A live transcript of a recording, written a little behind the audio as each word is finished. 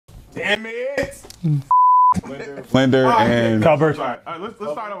Damn it! Blender and cupboard. Let's start over.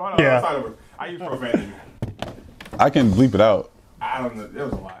 Hold on. Yeah. Let's start over. I use profanity. I can bleep it out. I don't know. There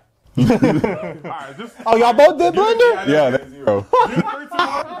was a lot. All right, just. Oh, y'all both did Blender? Yeah, that's 0.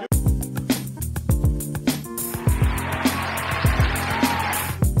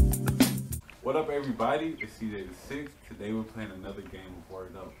 What up, everybody? It's CJ the 6th. Today we're playing another game of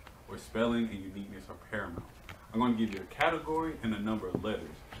Word Up, where spelling and uniqueness are paramount. I'm going to give you a category and a number of letters.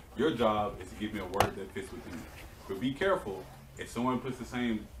 Your job is to give me a word that fits within it. But be careful, if someone puts the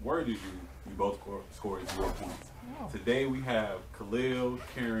same word as you, you both score 0 points. Today we have Khalil,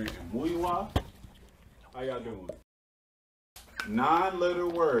 Caryn, and Muyiwa. How y'all doing? 9-letter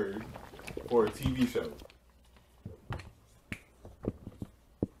word for a TV show.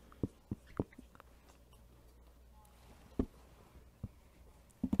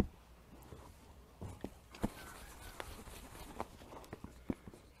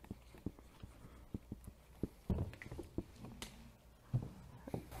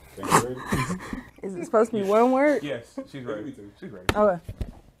 Is it supposed to be one word? Yes, she's ready. She's ready. Okay. All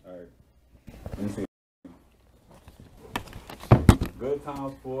right. Let me see. Good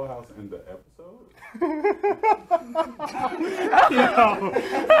times, Full House in the episode.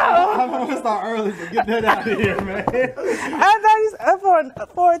 I'm gonna start early, so get that out of here, man. I thought he's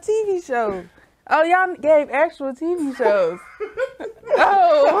up for a TV show. Oh, y'all gave actual TV shows.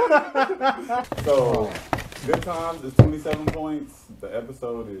 Oh. So, Good Times is 27 points. The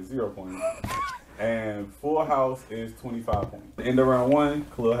episode is 0 points. And Full House is 25 points. End of round 1,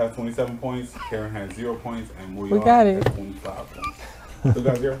 Khalil has 27 points, Caryn has 0 points, and Muyiwa has 25 points. So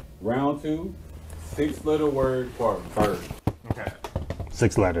got 0. Round 2, 6-letter word for a verb. Okay.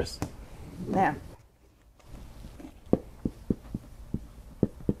 6 letters. Now.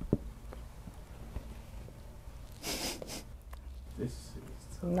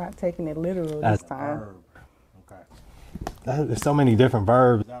 I'm not taking it literal this time. Verb. Okay. There's so many different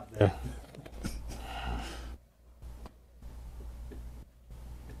verbs out there.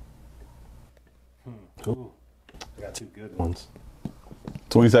 Ooh, I got 2 good ones.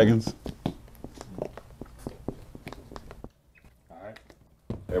 20 seconds. All right.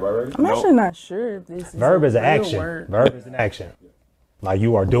 Everybody ready? I'm actually not sure if this is Verb is a an real action. word. Verb is an action. Like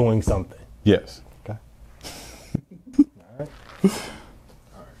you are doing something. Yes. Okay. I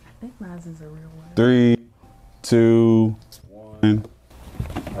think mine is a real word. 3, 2, 1. All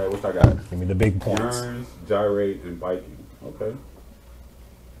right, what I got? Give me the big points. Yearns, gyrate, and biking. Okay.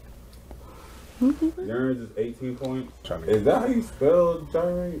 Yearns is 18 points. Is that how you spell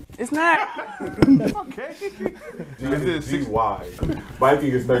gyrate? It's not. Okay. Is G-Y. Biking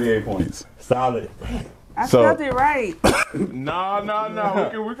is 38 points. Solid. I So- spelled it right. No.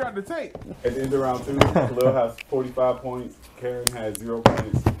 We got the tape. At the end of round 2, Khalil has 45 points, Caryn has 0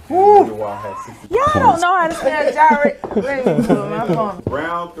 points, and Muyiwa has 60 Y'all don't know how to spell gyrate. Wait a minute, my phone.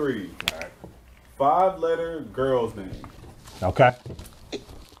 Round 3, 5-letter girl's name. Okay.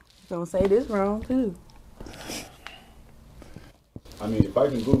 Don't say this wrong too. I mean, if I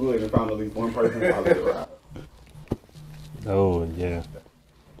can Google it and find at least one person, I'll let it ride. Oh yeah.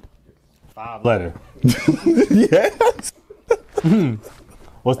 5-letter. Yes.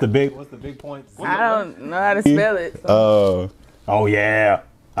 What's the big points? I don't know how to spell it. So. Oh yeah.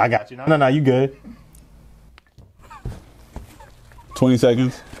 I got you. No, you good. 20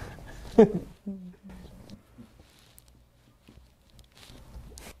 seconds.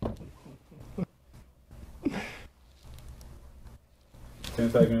 10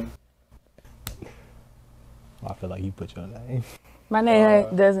 seconds. I feel like you put your name. My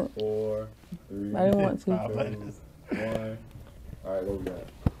name doesn't. 4, 3, I didn't want to. 2, 1. All right, what we got?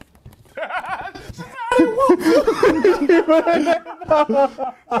 I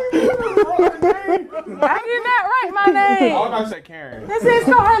did not write my name. I was about to say Caryn. This is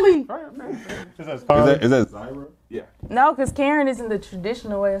Carly. Is that Zyra? Yeah. No, because Caryn isn't the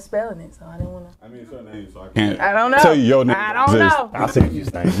traditional way of spelling it, so I didn't want to. I mean, it's her name, so I can't can't. I don't know. tell you your name? I don't know. I see what you're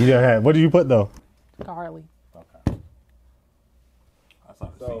saying. You didn't have. What did you put though? Carly. Okay.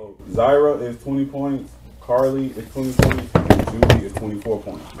 So, Zyra is 20 points, Carly is 20 points, and Julie is 24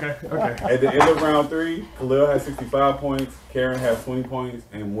 points. Okay. At the end of round 3, Khalil has 65 points, Caryn has 20 points,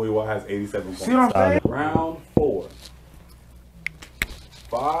 and Muyiwa has 87 points. See what I'm saying? Round 4.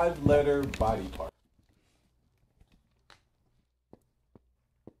 5-letter body part.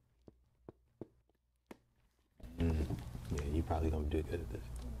 Yeah, you probably gonna do good at this.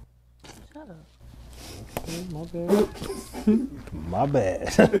 Shut up. My bad. My bad.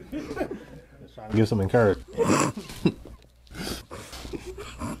 Just trying to give some encouragement.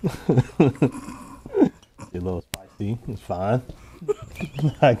 You're a little spicy. It's fine.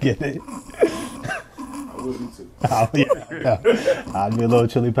 I get it. I will be too. Oh, yeah. I'll be a little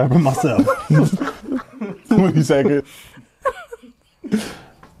chili pepper myself. 20 seconds.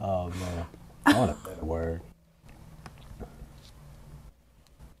 Oh, man. I want a better word.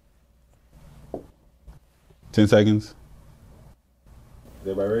 Ten seconds. Is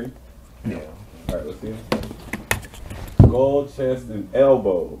everybody ready? Yeah. All right, let's see. Goal, chest, and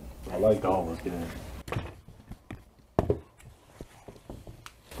elbow. I like Goal that. was good.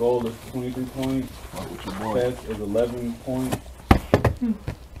 Goal is 23 points. Chest is 11 points.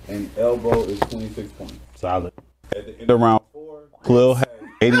 And elbow is 26 points. Solid. At the end The of round round 4, Khalil has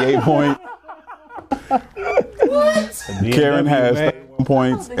 88 points. Caryn has 31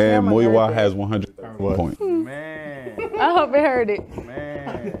 points, think and Cameron Muyiwa heard has 130 points. Man, I hope it heard it.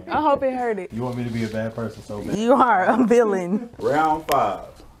 man. I hope it heard it. You want me to be a bad person so bad? You are a villain. round 5.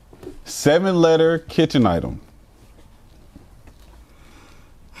 7-letter kitchen item.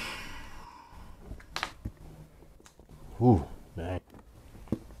 Ooh, dang.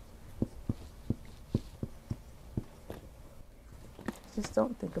 Just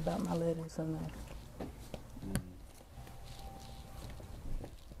don't think about my letters enough.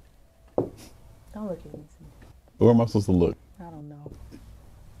 Don't look at me. Where am I supposed to look? I don't know.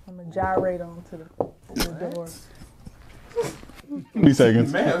 I'm gonna gyrate onto the door. 20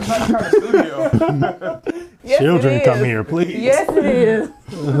 seconds. Man, it's not kind of studio. Yes, Children, it come is. here, please. Yes, it is.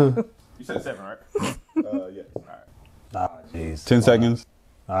 You said 7, right? Yes. Ah, jeez. 10 seconds.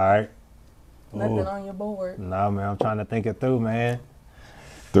 All right. Nothing Ooh. on your board. Nah, man, I'm trying to think it through, man.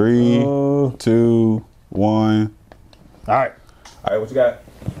 3, Oh. 2, 1. All right. All right, what you got?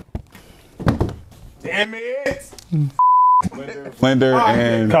 Damn it! Blender Oh,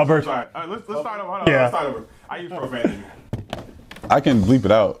 and Cupboard. Sorry. Let's start over. Hold on. Yeah. Let's start over. I use profanity. I can bleep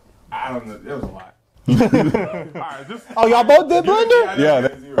it out. I don't know. It was a lot. All right, just. Oh, y'all both did Blender? Yeah,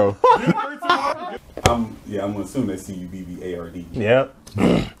 that's 0. I'm gonna assume they see you BBARD. Yep.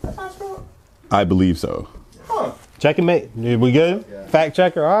 I believe so. Huh. Checkmate. We good? Yeah. Fact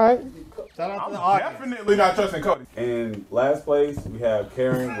checker. All right. Shout out to the I'm audience. definitely not trusting Cody. In last place, we have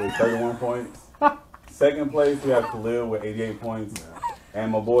Caryn with 31 points. Second place, we have Khalil with 88 points.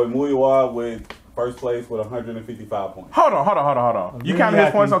 And my boy Muyiwa with first place with 155 points. Hold on. You counting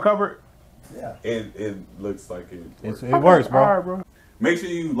his points on cover? It looks like it works. It works, bro. All right, bro. Make sure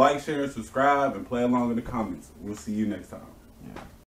you like, share, and subscribe, and play along in the comments. We'll see you next time.